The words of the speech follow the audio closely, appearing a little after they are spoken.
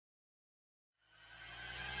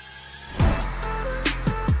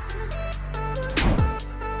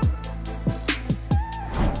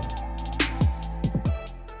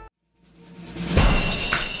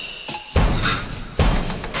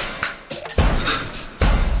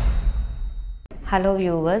Hello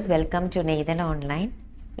viewers, welcome to Neidhala Online.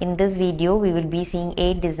 In this video, we will be seeing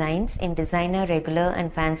 8 designs in designer, regular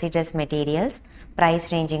and fancy dress materials,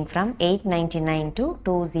 price ranging from $899 to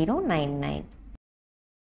 $2099.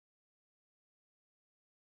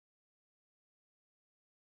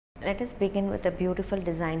 Let us begin with a beautiful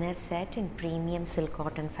designer set in premium silk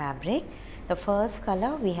cotton fabric. The first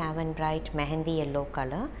color we have in bright mehendi yellow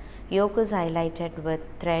color. Yoke is highlighted with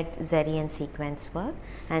thread, zari and sequence work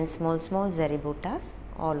and small zari buttas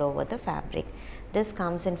all over the fabric. This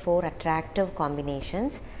comes in 4 attractive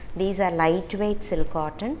combinations. These are lightweight silk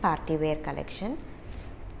cotton party wear collection.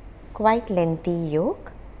 Quite lengthy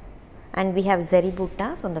yoke, and we have zari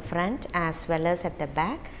buttas on the front as well as at the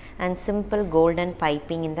back and simple golden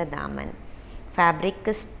piping in the daman. Fabric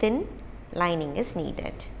is thin, lining is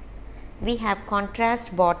needed. We have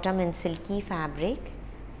contrast bottom in silky fabric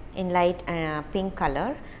in light pink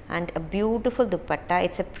color and a beautiful dupatta.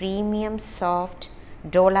 It's a premium soft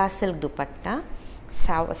DOLA silk dupatta,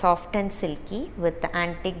 soft and silky with the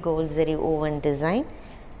antique gold zari woven design,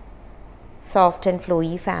 soft and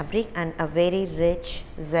flowy fabric and a very rich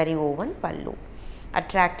zari woven pallu.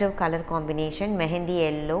 Attractive color combination mehendi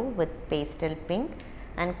yellow with pastel pink,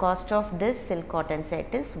 and cost of this silk cotton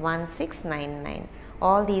set is 1699.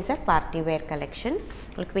 All these are party wear collection.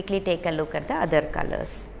 We'll quickly take a look at the other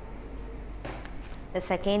colors. The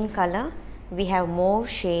second color we have mauve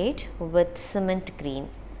shade with cement green.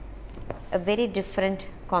 A very different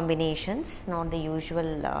combinations, not the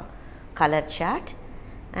usual color chart,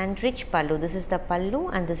 and rich pallu. This is the pallu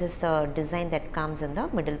and this is the design that comes in the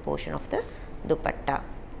middle portion of the dupatta.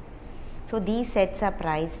 So these sets are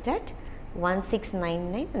priced at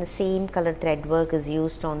 1699 and the same color thread work is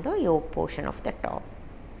used on the yoke portion of the top.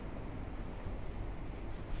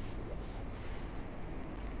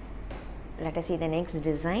 Let us see the next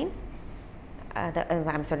design.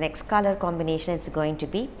 Next color combination it's going to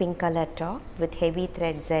be pink color top with heavy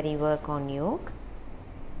thread zari work on yoke.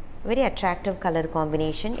 Very attractive color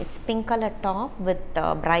combination. It's pink color top with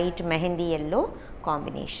bright mehendi yellow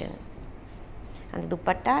combination. And the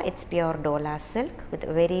dupatta, it's pure DOLA silk with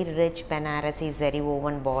very rich Banarasi zari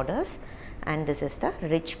woven borders, and this is the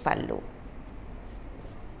rich pallu.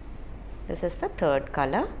 This is the third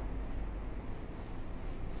color.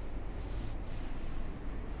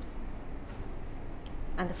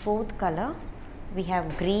 And the fourth color we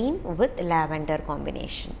have green with lavender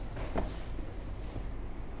combination.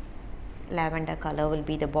 Lavender color will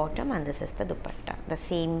be the bottom and this is the dupatta. The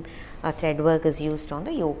same thread work is used on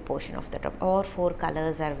the yoke portion of the top. All 4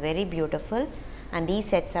 colors are very beautiful and these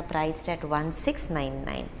sets are priced at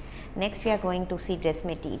 1699. Next we are going to see dress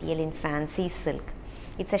material in fancy silk.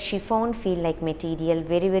 It's a chiffon feel like material,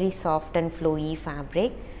 very soft and flowy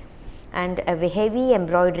fabric, and a heavy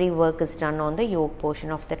embroidery work is done on the yoke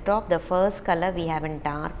portion of the top. The first color we have in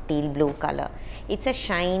dark teal blue color. It's a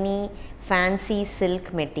shiny fancy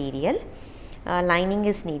silk material. Lining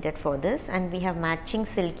is needed for this, and we have matching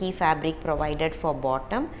silky fabric provided for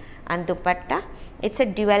bottom, and dupatta, it's a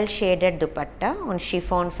dual shaded dupatta on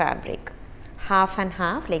chiffon fabric, half and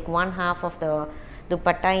half, like one half of the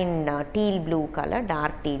dupatta in teal blue color,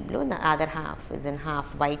 dark teal blue, and the other half is in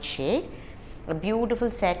half white shade. A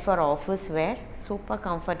beautiful set for office wear, super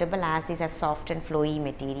comfortable as these are soft and flowy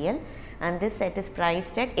material, and this set is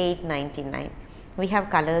priced at $899. We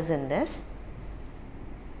have colors in this.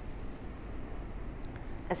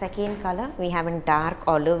 A second color we have in dark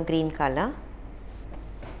olive green color.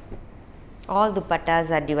 All dupattas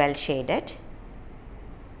are dual shaded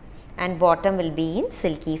and bottom will be in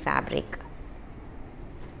silky fabric.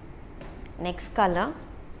 Next color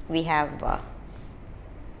we have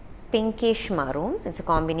pinkish maroon. It's a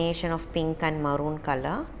combination of pink and maroon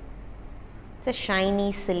color. It's a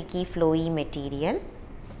shiny silky flowy material,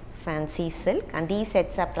 fancy silk, and these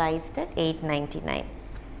sets are priced at $899.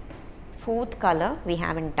 Fourth color we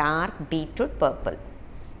have in dark beetroot purple.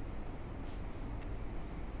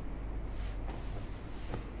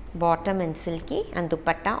 Bottom in silky and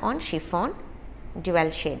dupatta on chiffon,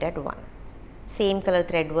 dual shaded one. Same color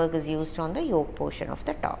thread work is used on the yoke portion of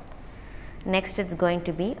the top. Next it's going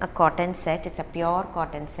to be a cotton set. It's a pure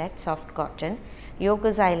cotton set, soft cotton. Yoke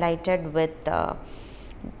is highlighted with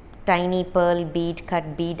tiny pearl bead,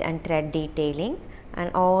 cut bead and thread detailing, and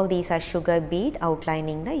all these are sugar bead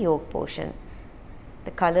outlining the yoke portion.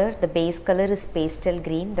 The color, the base color is pastel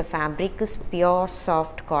green. The fabric is pure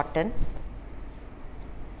soft cotton.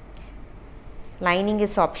 Lining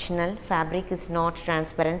is optional. Fabric is not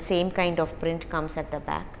transparent. Same kind of print comes at the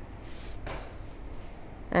back.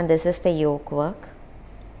 And this is the yoke work.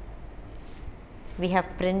 We have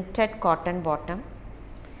printed cotton bottom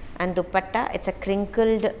And dupatta, it's a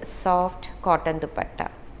crinkled soft cotton dupatta,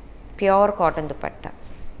 pure cotton dupatta,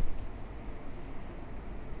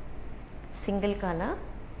 single color,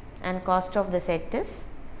 and cost of the set is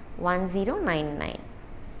 1099.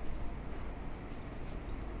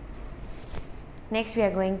 Next we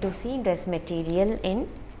are going to see dress material in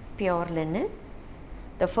pure linen.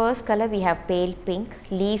 The first color we have pale pink,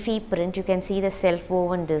 leafy print. You can see the self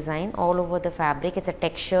woven design all over the fabric. It's a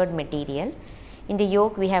textured material. In the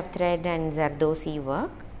yoke we have thread and zardosi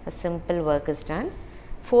work. A simple work is done.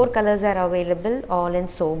 4 colors are available, all in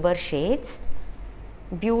sober shades.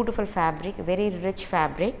 Beautiful fabric, very rich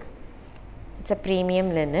fabric. It's a premium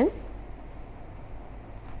linen.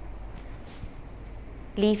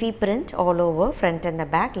 Leafy print all over, front and the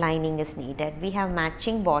back. Lining is needed. We have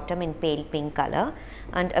matching bottom in pale pink color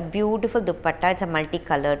and a beautiful dupatta. It's a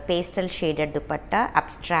multicolored pastel shaded dupatta,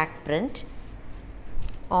 abstract print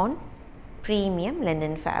on premium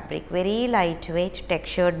linen fabric. Very lightweight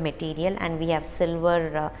textured material, and we have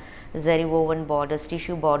silver zari woven borders,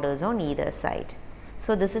 tissue borders on either side.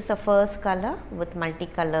 So this is the first color with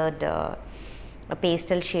multicolored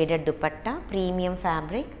pastel shaded dupatta, premium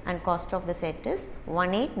fabric, and cost of the set is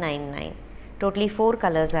 1899. Totally 4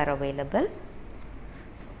 colors are available.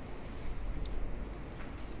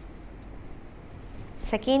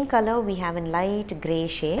 Second color we have in light grey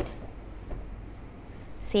shade,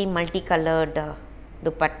 same multicolored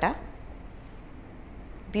dupatta,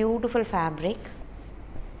 beautiful fabric.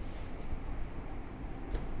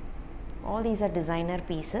 All these are designer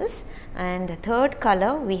pieces. And the third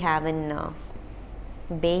color we have in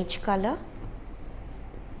beige color,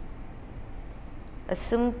 a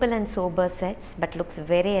simple and sober sets but looks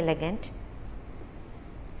very elegant.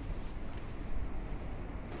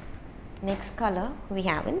 Next color we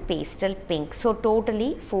have in pastel pink. So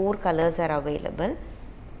totally 4 colors are available.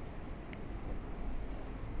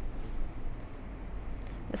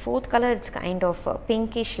 The fourth color, it's kind of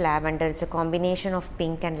pinkish lavender. It's a combination of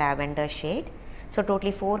pink and lavender shade. So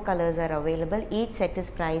totally 4 colors are available. Each set is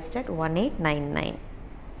priced at 1899.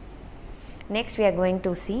 Next we are going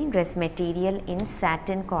to see dress material in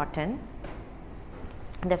satin cotton.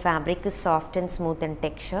 The fabric is soft and smooth in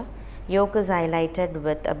texture. Yoke is highlighted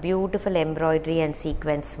with a beautiful embroidery and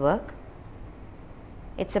sequence work.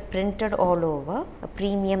 It's a printed all over, a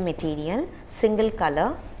premium material, single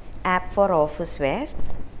color, apt for office wear.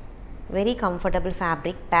 Very comfortable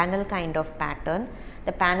fabric, panel kind of pattern.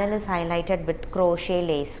 The panel is highlighted with crochet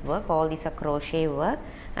lace work. All these are crochet work,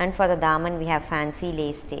 and for the daman we have fancy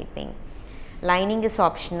lace taping. Lining is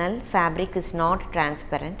optional, fabric is not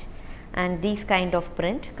transparent, and this kind of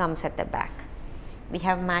print comes at the back. We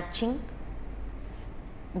have matching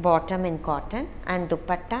bottom in cotton, and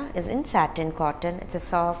dupatta is in satin cotton. It's a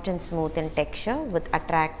soft and smooth in texture with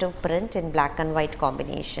attractive print in black and white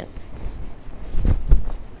combination.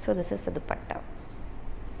 So this is the dupatta.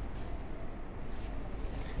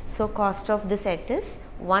 So cost of the set is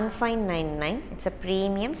 1599. It's a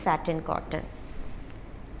premium satin cotton,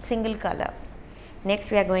 single color. Next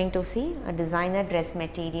we are going to see a designer dress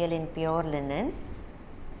material in pure linen,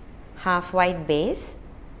 half white base,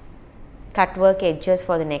 cut work edges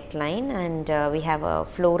for the neckline, and we have a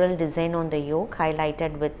floral design on the yoke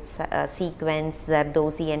highlighted with sequins,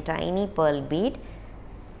 zardosi and tiny pearl bead.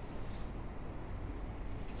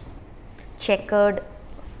 Checkered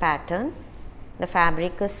pattern. The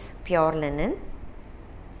fabric is pure linen,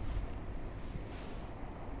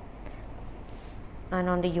 and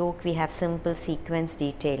on the yoke we have simple sequence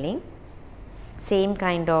detailing. Same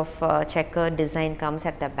kind of checkered design comes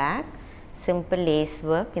at the back. Simple lace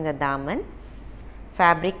work in the daman.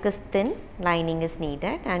 Fabric is thin, lining is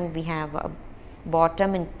needed, and we have a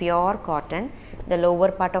bottom in pure cotton. The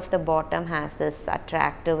lower part of the bottom has this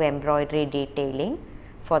attractive embroidery detailing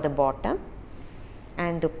for the bottom.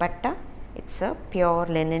 And dupatta, it's a pure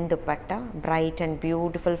linen dupatta, bright and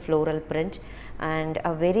beautiful floral print, and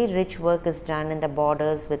a very rich work is done in the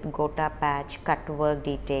borders with gota patch, cut work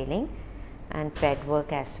detailing and thread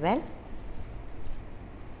work as well.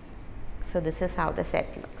 So this is how the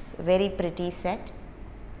set looks. Very pretty set,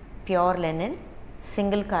 pure linen,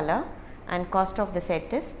 single color, and cost of the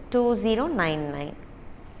set is 2099.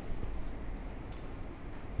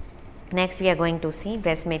 Next we are going to see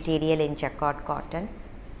dress material in jacquard cotton.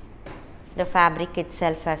 The fabric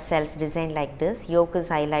itself has self designed like this. Yoke is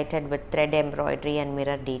highlighted with thread embroidery and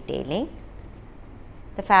mirror detailing.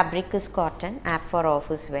 The fabric is cotton, apt for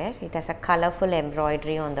office wear. It has a colorful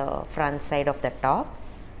embroidery on the front side of the top.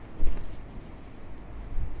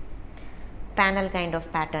 Panel kind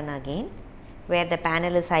of pattern again, where the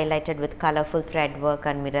panel is highlighted with colorful thread work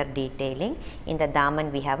and mirror detailing. In the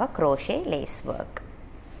daman we have a crochet lace work.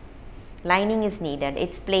 Lining is needed.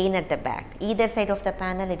 It's plain at the back. Either side of the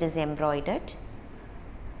panel it is embroidered.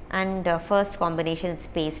 And first combination, it's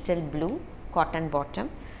pastel blue cotton bottom,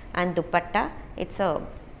 and dupatta, it's a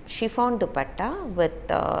chiffon dupatta with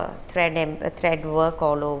thread work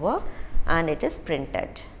all over, and it is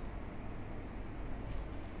printed.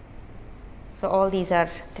 So all these are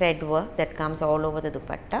thread work that comes all over the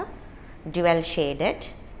dupatta, dual shaded,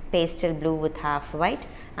 pastel blue with half white,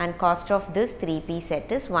 and cost of this 3-piece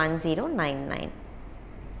set is 1099.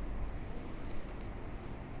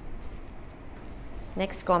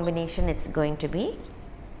 Next combination, it's going to be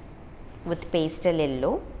with pastel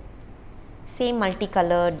yellow. Same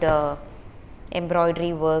multicolored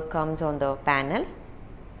embroidery work comes on the panel.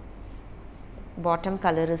 Bottom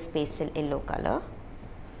color is pastel yellow color,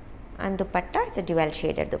 and dupatta, it's a dual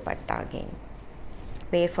shaded dupatta again.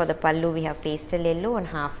 Where for the pallu we have pastel yellow and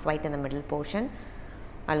half white in the middle portion,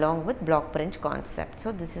 along with block print concept.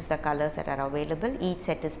 So this is the colors that are available. Each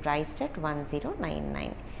set is priced at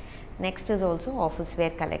 1099. Next is also office wear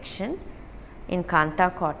collection in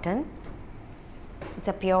Kanta cotton. It's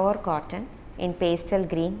a pure cotton in pastel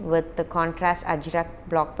green with the contrast ajrak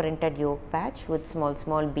block printed yoke patch with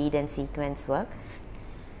small bead and sequence work.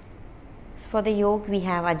 For the yoke we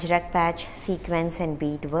have ajrak patch, sequence and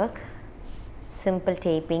bead work. Simple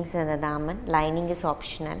tapings in the daman. Lining is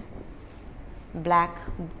optional. Black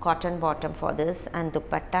cotton bottom for this, and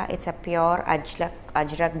dupatta, it's a pure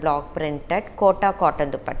ajrak block printed kota cotton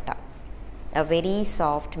dupatta. A very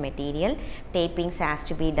soft material. Tapings has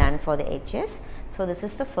to be done for the edges. So this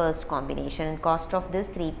is the first combination, and cost of this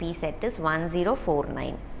 3-piece set is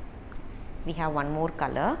 1049. We have one more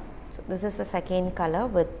color. So this is the second color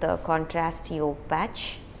with the contrast yoke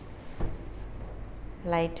patch,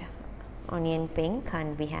 light onion pink,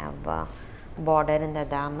 and we have border in the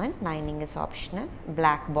daman. Lining is optional.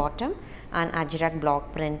 Black bottom and ajrak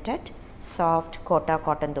block printed soft kota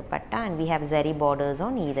cotton dupatta, and we have zari borders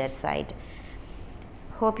on either side.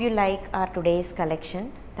 Hope you like our today's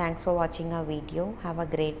collection. Thanks for watching our video. Have a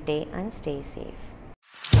great day and stay safe.